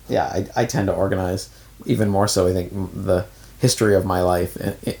of, I tend to organize even more so, I think, the history of my life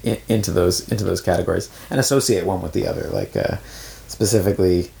into those categories and associate one with the other. Like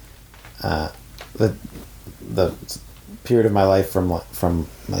specifically the period of my life from my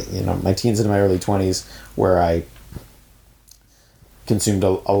my teens into my early 20s, where I consumed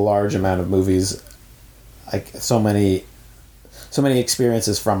a large amount of movies. So many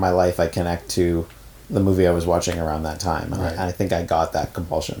experiences from my life I connect to the movie I was watching around that time, and, Right. I think I got that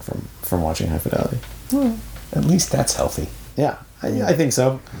compulsion from watching High Fidelity. Well, at least that's healthy. Yeah, I think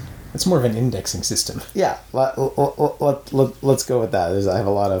so. It's more of an indexing system. Yeah, let's go with that. I have a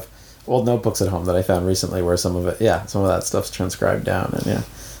lot of old notebooks at home that I found recently where some of that stuff's transcribed down, and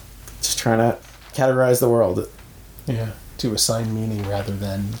just trying to categorize the world. Yeah. To assign meaning rather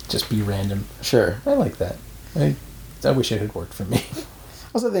than just be random. Sure. I like that. I wish it had worked for me. I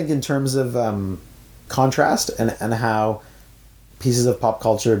also think in terms of contrast and how pieces of pop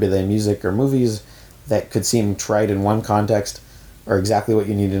culture, be they music or movies, that could seem trite in one context are exactly what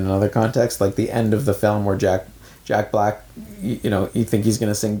you need in another context. Like the end of the film where Jack Black, you think he's going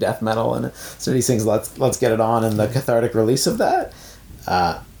to sing death metal, and so he sings "Let's Get It On," and the cathartic release of that.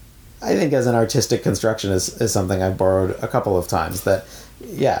 I think as an artistic construction is something I've borrowed a couple of times. That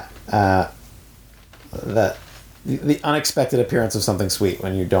that the unexpected appearance of something sweet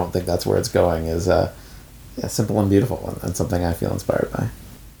when you don't think that's where it's going is simple and beautiful, and something I feel inspired by.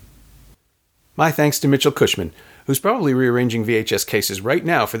 My thanks to Mitchell Cushman, who's probably rearranging VHS cases right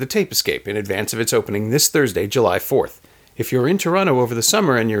now for the Tape Escape in advance of its opening this Thursday, July 4th. If you're in Toronto over the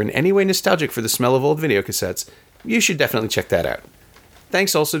summer and you're in any way nostalgic for the smell of old videocassettes, you should definitely check that out.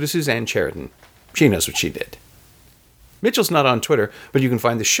 Thanks also to Suzanne Sheridan. She knows what she did. Mitchell's not on Twitter, but you can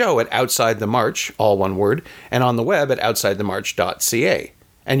find the show at Outside the March, all one word, and on the web at outsidethemarch.ca.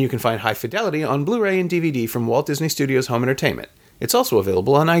 And you can find High Fidelity on Blu-ray and DVD from Walt Disney Studios Home Entertainment. It's also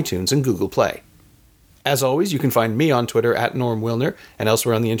available on iTunes and Google Play. As always, you can find me on Twitter at Norm Wilner and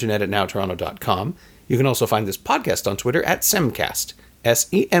elsewhere on the internet at nowtoronto.com. You can also find this podcast on Twitter at Semcast,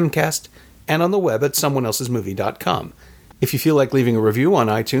 SEMcast, and on the web at someoneelsesmovie.com. If you feel like leaving a review on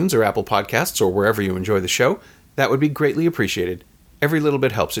iTunes or Apple Podcasts or wherever you enjoy the show, that would be greatly appreciated. Every little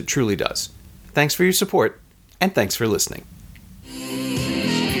bit helps, it truly does. Thanks for your support, and thanks for listening.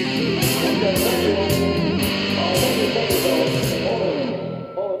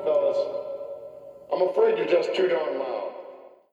 I'm afraid you're just too darn loud.